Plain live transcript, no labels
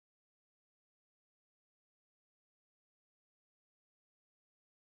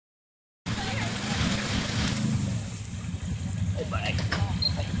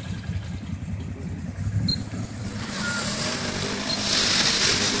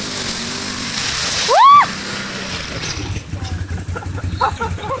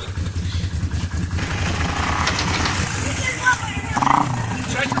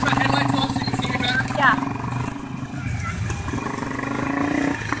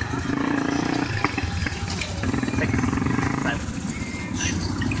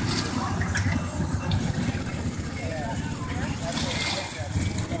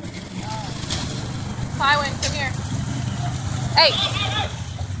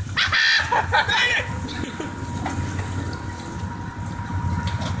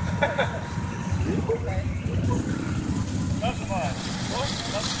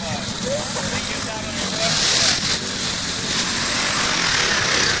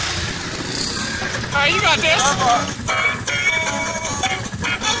Alright, you got this.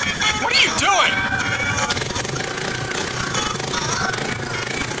 What are you doing?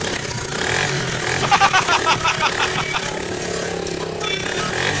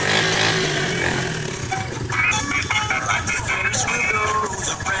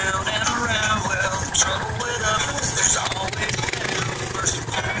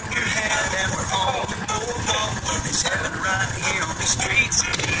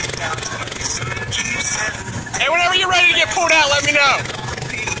 Hey, whenever you're ready to get pulled out, let me know.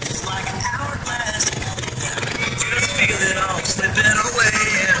 Just feel it all slipping away,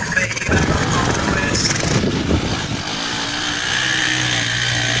 and baby, I'm always.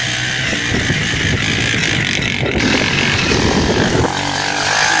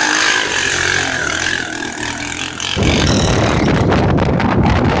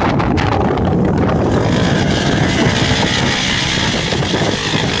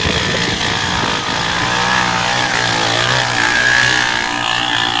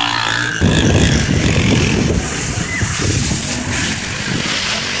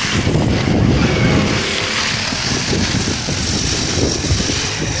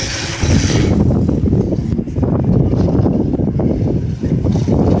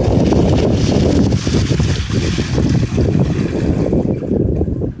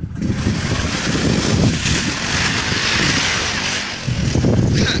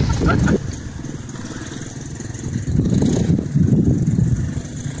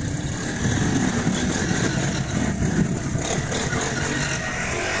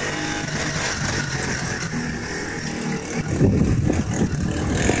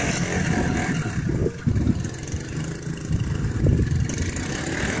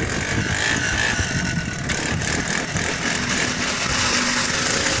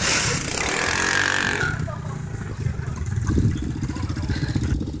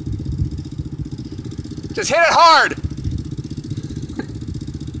 Just hit it hard.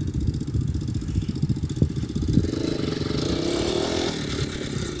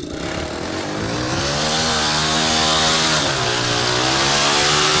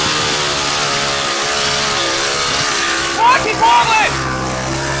 Keep rolling!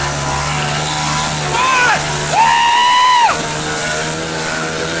 Come on! Woo!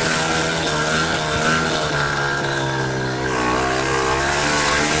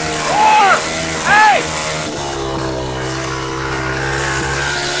 Four! Hey!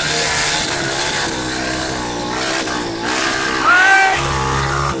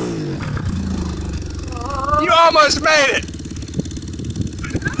 You almost made it.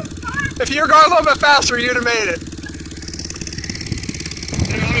 If you were going a little bit faster, you'd have made it.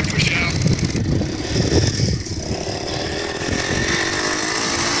 Let me push out.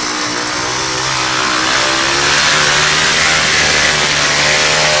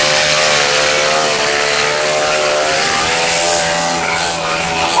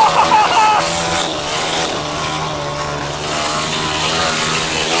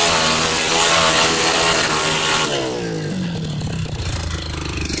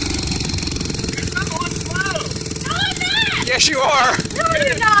 Yes, you are. No,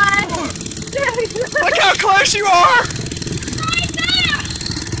 you're not. Look how close you are. Right there.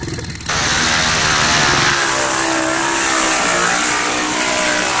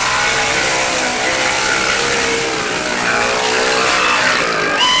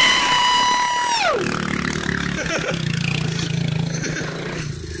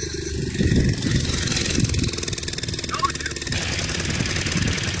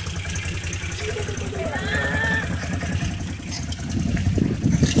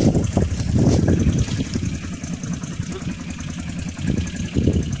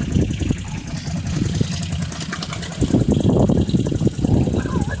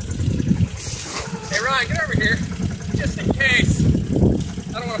 Get over here, just in case.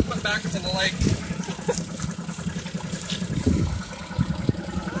 I don't want to put backwards in the lake.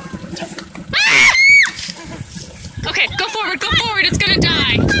 Ah! Okay, go forward, it's gonna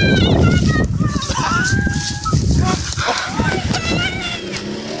die.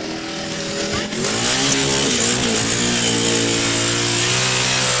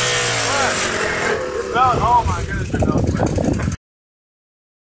 Oh my goodness.